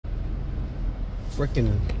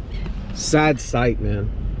freaking sad sight,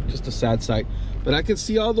 man. Just a sad sight. But I can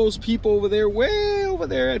see all those people over there, way over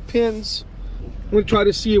there at Pins. I'm gonna try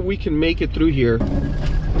to see if we can make it through here.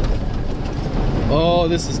 Oh,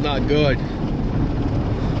 this is not good.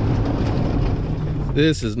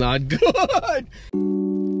 This is not good.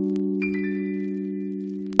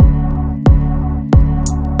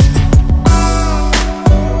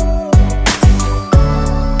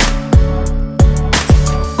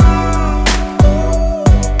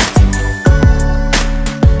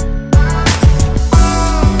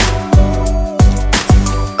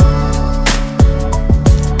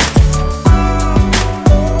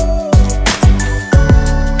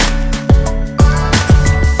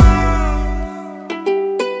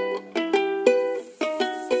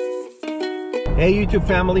 Hey YouTube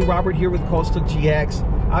family, Robert here with Costa GX,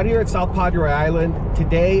 out here at South Padre Island.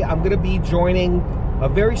 Today I'm going to be joining a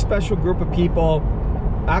very special group of people.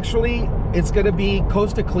 Actually, it's going to be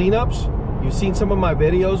Costa Cleanups. You've seen some of my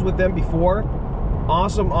videos with them before.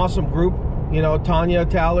 Awesome group. You know, Tanya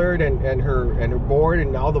Tallard and her board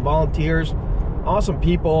and all the volunteers. Awesome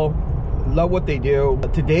people. Love what they do.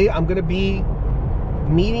 Today I'm going to be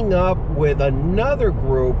meeting up with another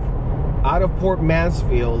group out of Port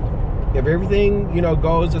Mansfield. If everything, you know,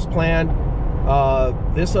 goes as planned,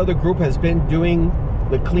 this other group has been doing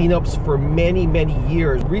the cleanups for many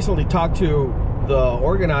years. Recently talked to the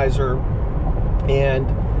organizer, and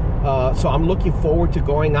so I'm looking forward to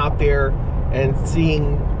going out there and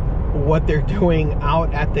seeing what they're doing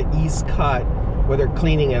out at the East Cut, where they're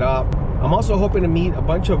cleaning it up. I'm also hoping to meet a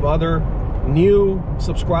bunch of other new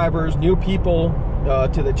subscribers, new people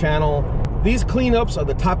to the channel. These cleanups are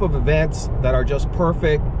the type of events that are just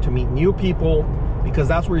perfect to meet new people, because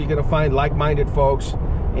that's where you're going to find like-minded folks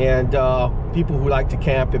and people who like to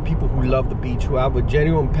camp and people who love the beach, who have a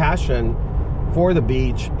genuine passion for the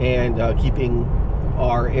beach and keeping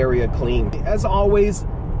our area clean. As always,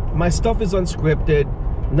 my stuff is unscripted.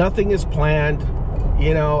 Nothing is planned.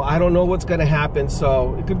 You know, I don't know what's going to happen,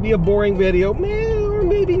 so it could be a boring video, or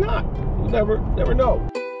maybe not. You'll never know.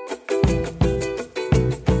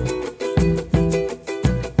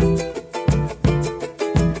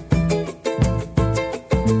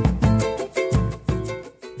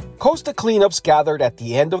 Costa Cleanups gathered at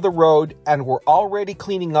the end of the road and were already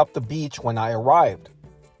cleaning up the beach when I arrived.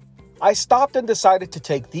 I stopped and decided to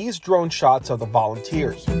take these drone shots of the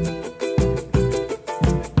volunteers.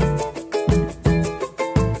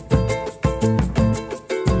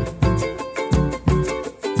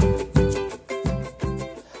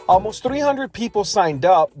 Almost 300 people signed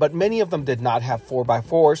up, but many of them did not have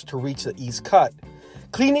 4x4s to reach the East Cut.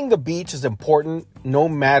 Cleaning the beach is important no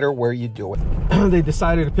matter where you do it. They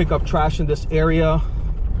decided to pick up trash in this area.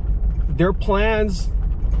 Their plans,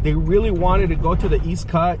 they really wanted to go to the East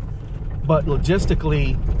Cut, but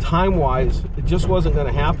logistically, time-wise, it just wasn't going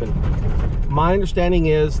to happen. My understanding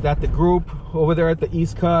is that the group over there at the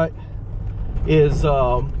East Cut is,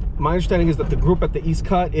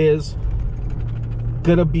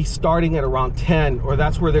 gonna be starting at around 10, or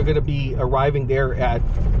that's where they're gonna be arriving there at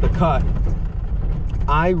the cut.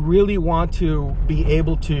 I really want to be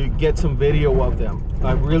able to get some video of them.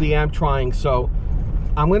 I really am trying. So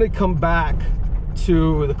I'm going to come back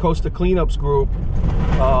to the Costa Cleanups group.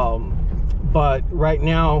 But right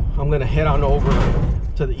now I'm going to head on over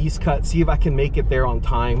to the East Cut, see if I can make it there on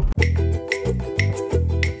time.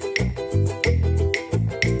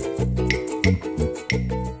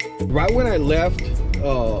 Right when I left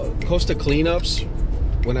Costa Cleanups,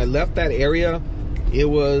 when I left that area, it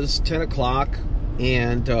was 10 o'clock.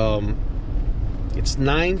 And it's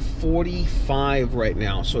 9:45 right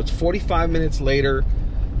now, so it's 45 minutes later.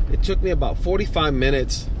 It took me about 45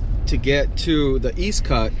 minutes to get to the East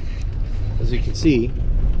Cut. As you can see,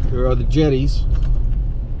 there are the jetties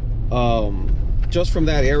just from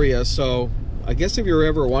that area. So I guess if you're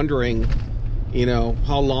ever wondering, you know,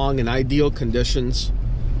 how long in ideal conditions,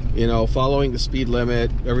 you know, following the speed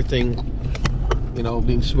limit, everything, you know,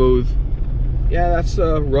 being smooth, yeah, that's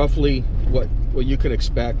roughly what you can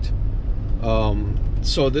expect.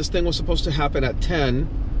 So this thing was supposed to happen at 10.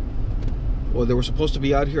 Well, they were supposed to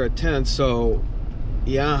be out here at 10. So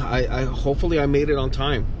yeah, I hopefully I made it on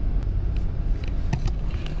time.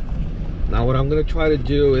 Now what I'm gonna try to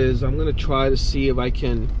do is I'm gonna try to see if I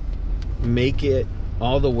can make it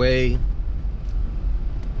all the way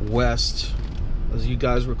west. As you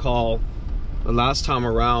guys recall, the last time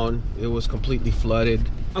around it was completely flooded.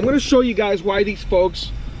 I'm gonna show you guys why these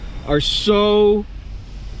folks are so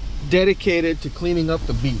dedicated to cleaning up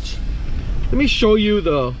the beach. Let me show you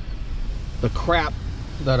the crap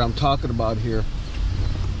that I'm talking about here.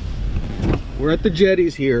 We're at the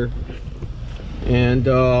jetties here, And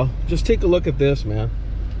just take a look at this, man.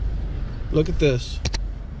 Look at this.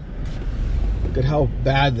 Look at how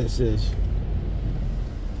bad this is.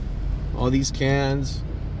 All these cans.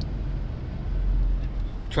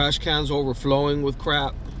 Trash cans overflowing with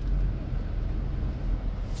crap.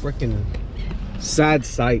 Freaking sad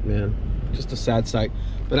sight, man. Just a sad sight.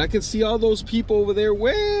 But I can see all those people over there,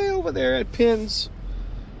 way over there at pins.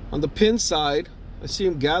 On the pin side, I see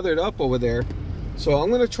them gathered up over there. So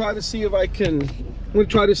I'm gonna try to see if I can,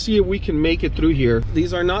 if we can make it through here.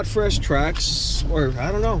 These are not fresh tracks, or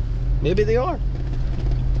I don't know, maybe they are.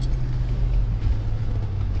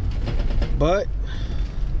 But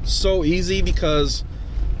so easy because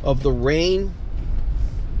of the rain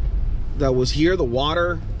that was here. The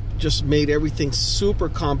water just made everything super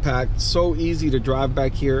compact, so easy to drive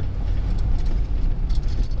back here.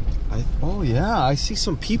 Oh yeah, I see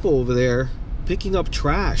some people over there picking up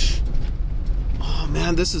trash. Oh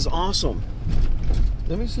man, this is awesome.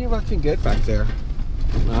 Let me see if I can get back there.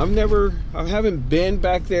 I haven't been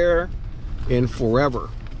back there in forever.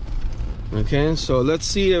 Okay, so let's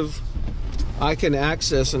see if I can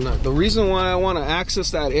access, and the reason why I want to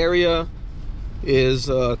access that area is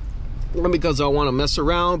not because I want to mess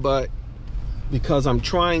around, but because I'm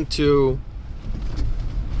trying to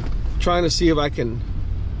see if I can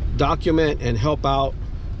document and help out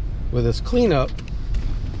with this cleanup,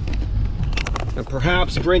 and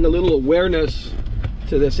perhaps bring a little awareness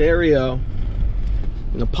to this area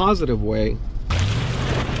in a positive way.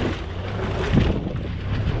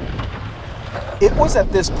 It was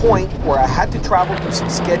at this point where I had to travel through some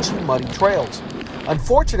sketchy, muddy trails.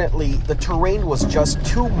 Unfortunately, the terrain was just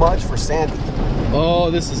too much for Sandy. Oh,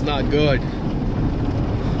 this is not good.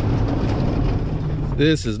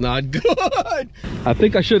 This is not good. I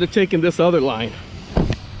think I should have taken this other line.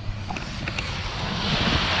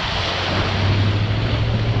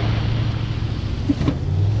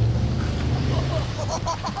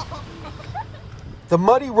 The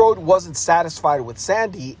muddy road wasn't satisfied with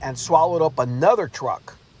Sandy and swallowed up another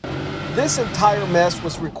truck. This entire mess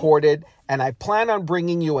was recorded, and I plan on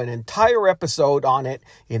bringing you an entire episode on it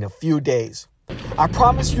in a few days. I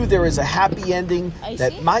promise you there is a happy ending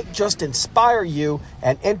that might just inspire you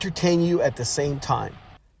and entertain you at the same time.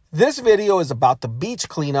 This video is about the beach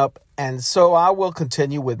cleanup, and so I will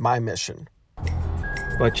continue with my mission.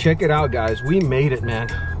 But check it out, guys. We made it, man.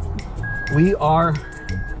 We are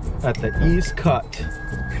at the East Cut,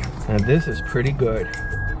 and this is pretty good.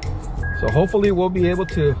 So hopefully we'll be able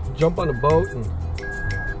to jump on a boat and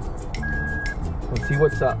see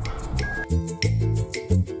what's up.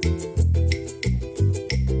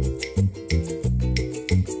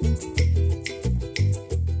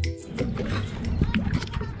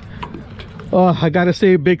 Oh, I gotta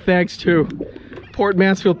say a big thanks to Port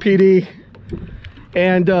Mansfield PD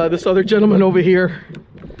and this other gentleman over here.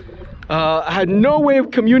 I had no way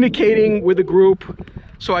of communicating with the group,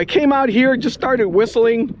 so I came out here, just started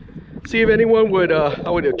whistling, see if anyone would, I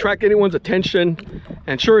would attract anyone's attention,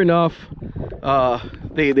 and sure enough,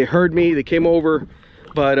 they heard me, they came over,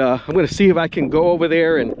 but I'm gonna see if I can go over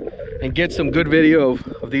there and get some good video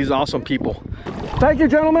of these awesome people. Thank you,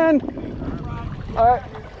 gentlemen. All right,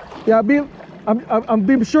 yeah, I'm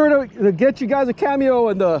being sure to get you guys a cameo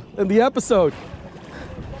in the episode.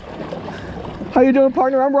 How you doing,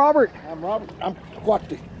 partner? I'm Robert. I'm Robert. I'm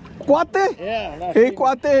Cuate. Cuate? Yeah. Nice hey,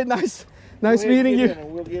 Cuate. Nice meeting you.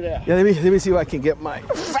 We'll get out. Yeah, let me see if I can get my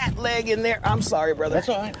fat leg in there. I'm sorry, brother. That's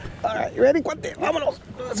all right. All right, you ready, Cuate? Vámonos.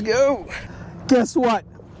 Let's go. Guess what?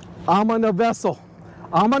 I'm on a vessel.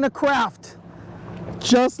 I'm on a craft.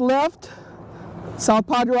 Just left South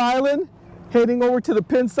Padre Island, heading over to the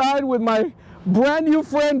pin side with my brand new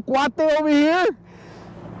friend Cuate over here.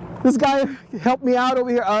 This guy helped me out over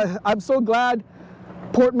here. I'm so glad.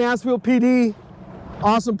 Port Mansfield PD,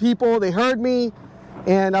 awesome people. They heard me,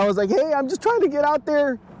 and I was like, hey, I'm just trying to get out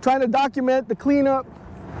there, trying to document the cleanup.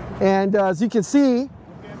 And as you can see,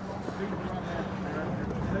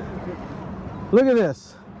 look at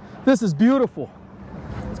this. This is beautiful.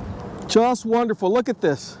 Just wonderful. Look at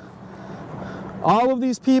this. All of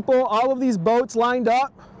these people, all of these boats lined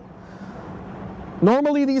up.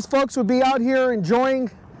 Normally these folks would be out here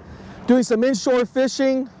enjoying doing some inshore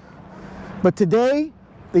fishing, but today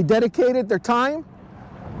they dedicated their time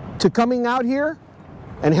to coming out here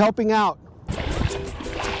and helping out.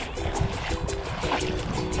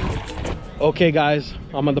 Okay guys,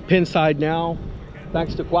 I'm on the pin side now.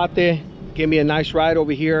 Thanks to Cuate, gave me a nice ride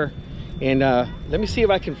over here, and let me see if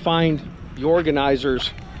I can find the organizers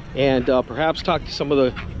and perhaps talk to some of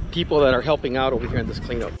the people that are helping out over here in this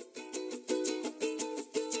cleanup.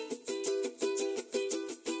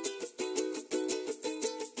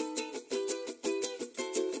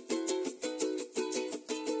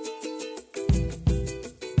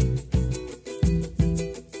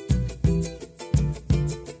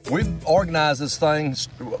 We've organized this thing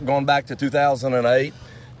going back to 2008,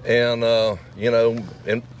 and you know,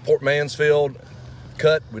 in Port Mansfield,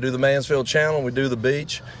 we do the Mansfield Channel, we do the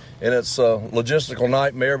beach, and it's a logistical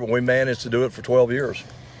nightmare, but we managed to do it for 12 years.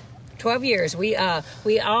 12 years. We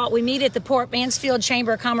meet at the Port Mansfield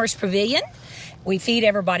Chamber of Commerce Pavilion. We feed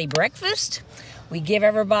everybody breakfast. We give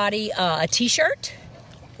everybody a T-shirt.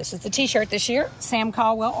 This is the T-shirt this year. Sam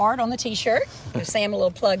Caldwell art on the T-shirt. Give Sam a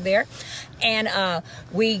little plug there. And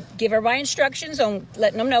we give everybody instructions on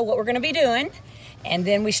letting them know what we're going to be doing. And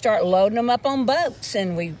then we start loading them up on boats,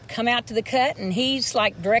 and we come out to the cut, and he's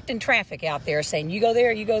like directing traffic out there, saying, you go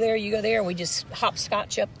there, you go there, you go there. And we just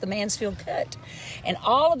hopscotch up the Mansfield cut. And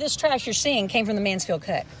all of this trash you're seeing came from the Mansfield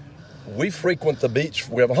cut. We frequent the beach.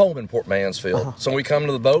 We have a home in Port Mansfield. So we come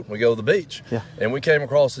to the boat and we go to the beach. Yeah. And we came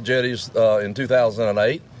across the jetties in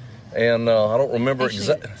 2008. And I don't remember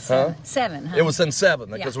exactly. Seven. Huh? It was in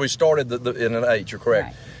 7 because we started in an 8, you're correct.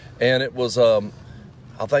 Right. And it was,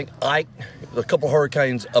 I think, Ike, a couple of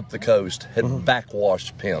hurricanes up the coast had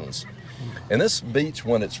backwashed pins. And this beach,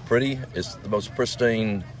 when it's pretty, is the most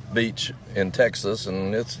pristine beach in Texas.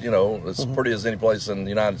 And it's, you know, as pretty as any place in the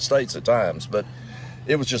United States at times. But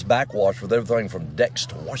it was just backwash with everything from decks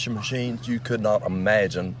to washing machines you could not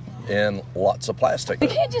imagine, and lots of plastic. We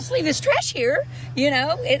can't just leave this trash here, you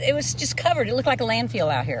know. It was just covered. It looked like a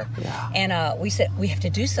landfill out here. Yeah. And we said, we have to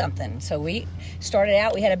do something. So we started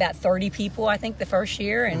out, we had about 30 people, I think, the first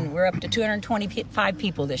year, and we're up to 225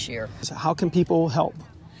 people this year. So how can people help?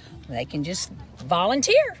 They can just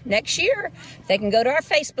volunteer next year. They can go to our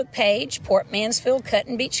Facebook page, Port Mansfield Cut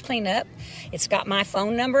and Beach Cleanup. It's got my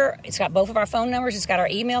phone number. It's got both of our phone numbers. It's got our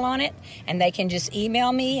email on it. And they can just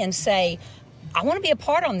email me and say, I want to be a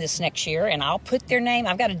part on this next year, and I'll put their name.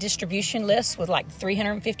 I've got a distribution list with like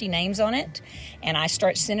 350 names on it, and I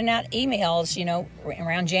start sending out emails, you know,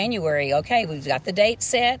 around January. Okay, we've got the date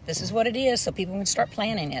set. This is what it is, so people can start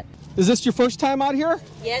planning it. Is this your first time out here?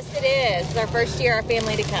 Yes, it is. It's our first year, our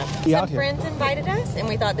family to come. Some friends invited us, and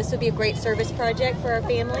we thought this would be a great service project for our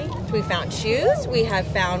family. We found shoes, we have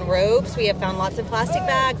found ropes, we have found lots of plastic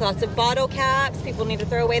bags, lots of bottle caps. People need to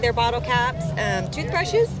throw away their bottle caps,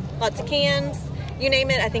 toothbrushes, lots of cans, you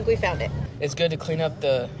name it, I think we found it. It's good to clean up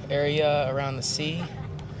the area around the sea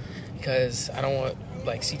because I don't want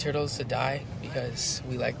like sea turtles to die because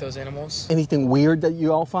we like those animals. Anything weird that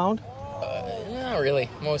you all found? Not really.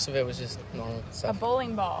 Most of it was just normal stuff. A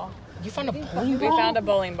bowling ball. You found a bowling ball? We found a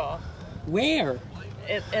bowling ball. Where?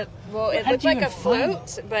 It looked like a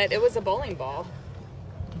float, but it was a bowling ball.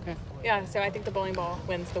 Okay. Yeah, so I think the bowling ball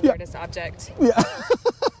wins the weirdest object. Yeah.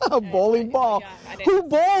 A bowling ball. Yeah, who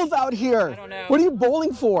bowls out here? I don't know. What are you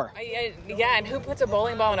bowling for? Yeah, and who puts a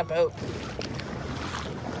bowling ball on a boat?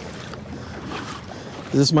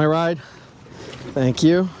 Is this my ride? Thank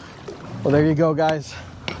you. Well, there you go, guys.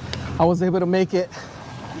 I was able to make it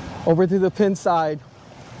over to the pin side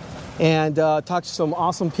and talk to some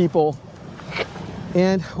awesome people.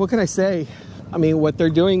 And what can I say? I mean, what they're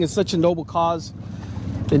doing is such a noble cause.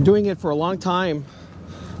 Been doing it for a long time.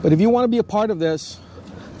 But if you want to be a part of this,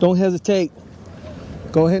 don't hesitate.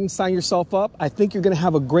 Go ahead and sign yourself up. I think you're going to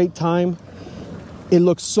have a great time. It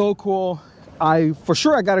looks so cool. For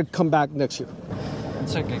sure, I got to come back next year.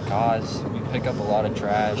 It's a good cause. We pick up a lot of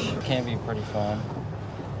trash. It can be pretty fun.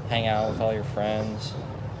 Hang out with all your friends.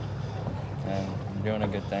 And you're doing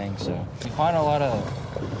a good thing. So you find a lot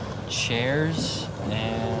of chairs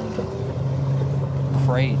and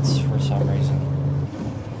crates for some reason.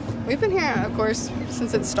 We've been here, of course,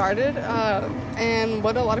 since it started, and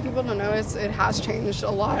what a lot of people don't know is it has changed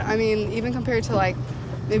a lot. I mean, even compared to like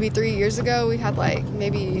maybe 3 years ago, we had like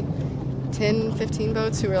maybe 10, 15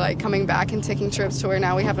 boats who were like coming back and taking trips to where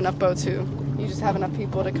now we have enough boats who you just have enough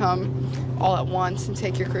people to come all at once and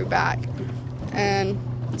take your crew back. And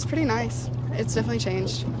it's pretty nice. It's definitely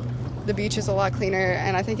changed. The beach is a lot cleaner,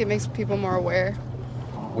 and I think it makes people more aware.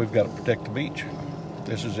 We've got to protect the beach.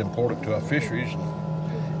 This is important to our fisheries.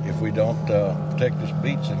 If we don't protect this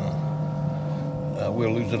beach, then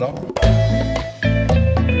we'll lose it all.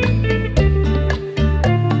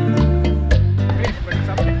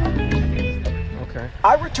 Okay.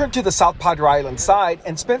 I returned to the South Padre Island side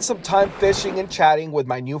and spent some time fishing and chatting with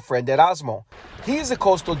my new friend Erasmo. He is a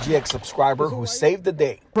Coastal GX subscriber who saved the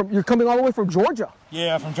day. You're coming all the way from Georgia?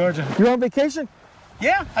 Yeah, from Georgia. You're on vacation?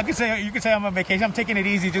 Yeah, you could say I'm on vacation. I'm taking it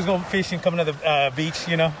easy, just going fishing, coming to the beach,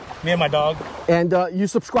 you know, me and my dog. And you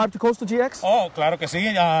subscribe to Coastal GX? Oh, claro que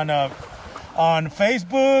sí, on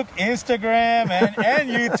Facebook, Instagram, and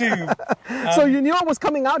YouTube. So you knew I was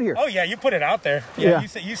coming out here? Oh yeah, you put it out there. Yeah.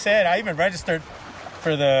 You said I even registered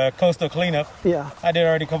for the coastal cleanup. Yeah. I did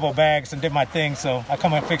already a couple of bags and did my thing, so I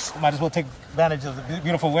come and fix. Might as well take advantage of the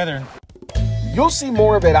beautiful weather. You'll see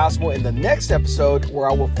more of Erasmo in the next episode, where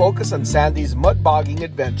I will focus on Sandy's mud bogging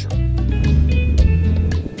adventure.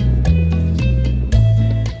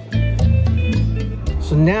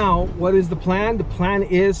 So now, what is the plan? The plan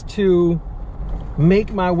is to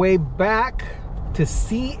make my way back to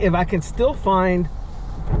see if I can still find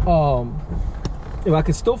Tanya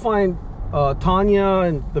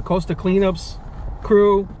and the Costa Cleanups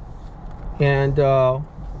crew, and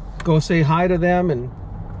go say hi to them. And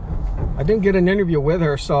I didn't get an interview with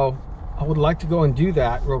her, so I would like to go and do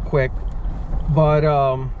that real quick. But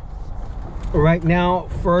right now,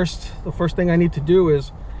 the first thing I need to do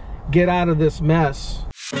is get out of this mess.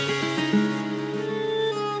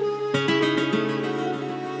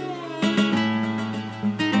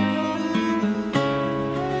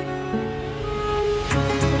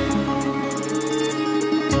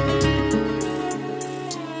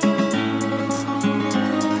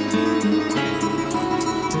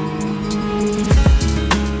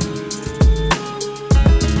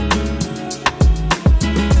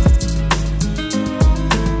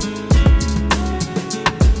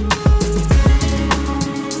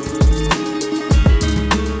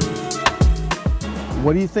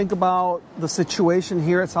 What do you think about the situation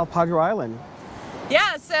here at South Padre Island?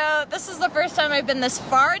 Yeah, so this is the first time I've been this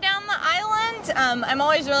far down the island. I'm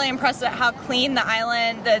always really impressed at how clean the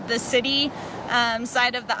island, the city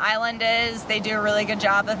side of the island is. They do a really good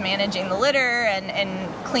job of managing the litter and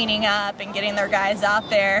cleaning up and getting their guys out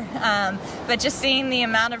there. But just seeing the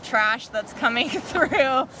amount of trash that's coming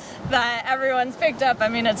through that everyone's picked up, I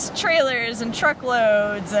mean, it's trailers and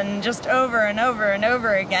truckloads and just over and over and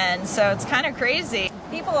over again. So it's kind of crazy.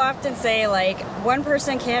 People often say, like, one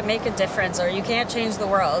person can't make a difference or you can't change the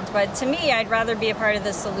world. But to me, I'd rather be a part of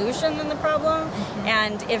the solution than the problem.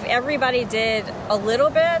 And if everybody did a little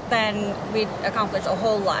bit, then we'd accomplish a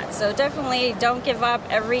whole lot. So definitely don't give up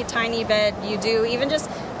every tiny bit you do. Even just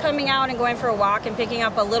coming out and going for a walk and picking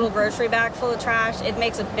up a little grocery bag full of trash, it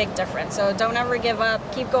makes a big difference. So don't ever give up.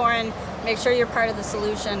 Keep going. Make sure you're part of the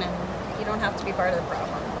solution and you don't have to be part of the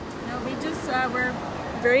problem. No, we're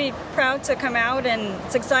very proud to come out, and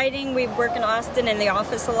it's exciting. We work in Austin in the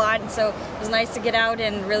office a lot, and so it was nice to get out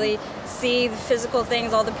and really see the physical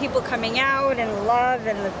things, all the people coming out and the love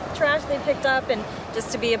and the trash they picked up, and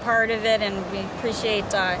just to be a part of it. And we appreciate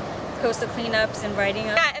Costa Cleanups inviting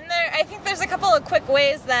us. Yeah, and I think there's a couple of quick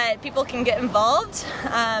ways that people can get involved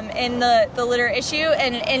in the litter issue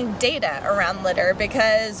and data around litter,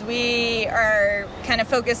 because we are kind of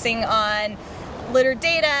focusing on litter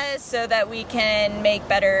data so that we can make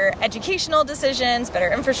better educational decisions,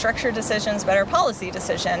 better infrastructure decisions, better policy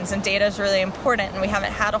decisions, and data is really important, and we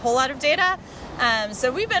haven't had a whole lot of data.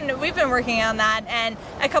 So we've been working on that, and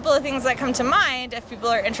a couple of things that come to mind if people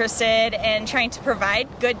are interested in trying to provide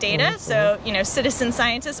good data, so citizen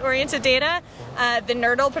scientist oriented data. The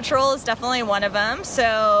Nurdle Patrol is definitely one of them,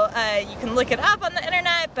 so you can look it up on the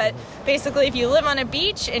internet, but basically if you live on a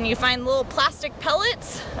beach and you find little plastic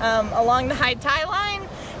pellets along the high tide line,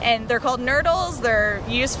 and they're called nurdles. They're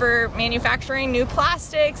used for manufacturing new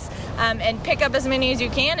plastics, and pick up as many as you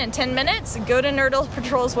can in 10 minutes. Go to Nurdle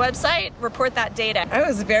Patrol's website, report that data. I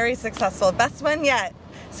was very successful, best one yet.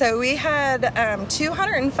 So we had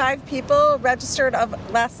 205 people registered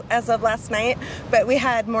as of last night, but we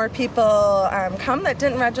had more people come that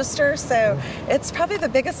didn't register. So it's probably the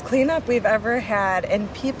biggest cleanup we've ever had,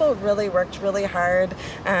 and people really worked really hard.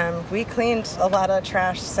 We cleaned a lot of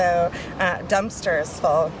trash, so dumpsters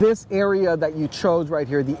full. This area that you chose right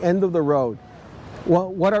here, the end of the road,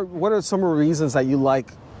 what are some of the reasons that you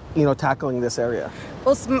like, tackling this area?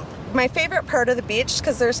 Well, my favorite part of the beach,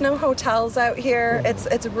 because there's no hotels out here.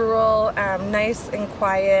 It's rural, nice and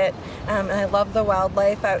quiet, and I love the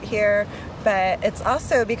wildlife out here. But it's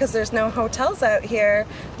also because there's no hotels out here,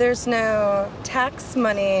 there's no tax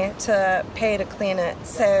money to pay to clean it.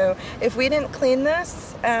 So if we didn't clean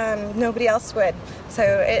this, nobody else would. So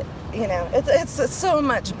it's so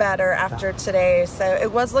much better after today. So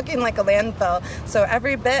it was looking like a landfill. So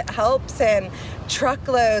every bit helps, and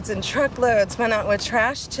truckloads and truckloads went out with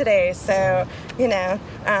trash today. So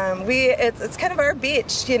it's kind of our beach.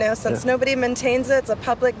 Since nobody maintains it, it's a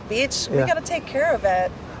public beach. We got to take care of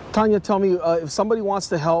it. Tanya, tell me, if somebody wants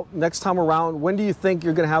to help next time around, when do you think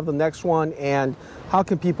you're going to have the next one, and how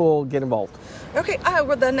can people get involved? Okay,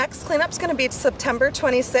 well, the next cleanup's going to be September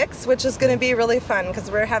 26th, which is going to be really fun because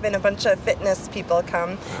we're having a bunch of fitness people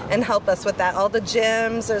come and help us with that. All the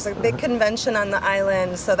gyms, there's a big convention on the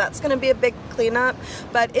island, so that's going to be a big cleanup.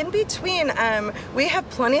 But in between, we have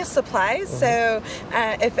plenty of supplies, so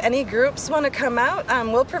if any groups want to come out,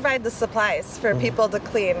 we'll provide the supplies for people to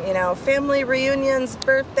clean. You know, family reunions,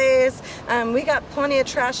 birthdays. We got plenty of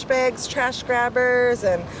trash bags, trash grabbers,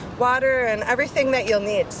 and water and everything that you'll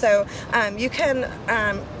need. So you can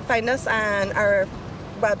find us on our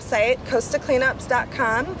website,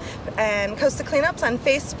 costacleanups.com, and Costa Cleanups on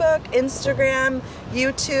Facebook, Instagram,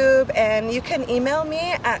 YouTube, and you can email me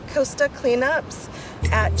at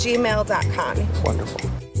costacleanups@gmail.com.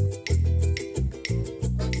 Wonderful.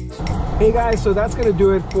 Hey guys, so that's going to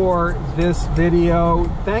do it for this video.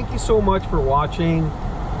 Thank you so much for watching.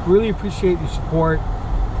 Really appreciate your support.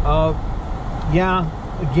 Yeah,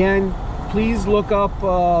 again, please look up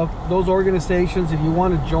those organizations if you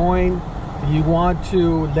want to join, if you want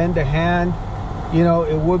to lend a hand. You know,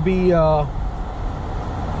 it would be a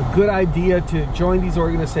good idea to join these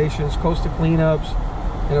organizations, Costa Cleanups,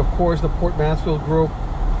 and of course the Port Mansfield group.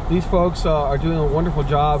 These folks are doing a wonderful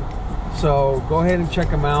job, so go ahead and check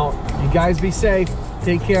them out. You guys be safe.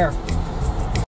 Take care.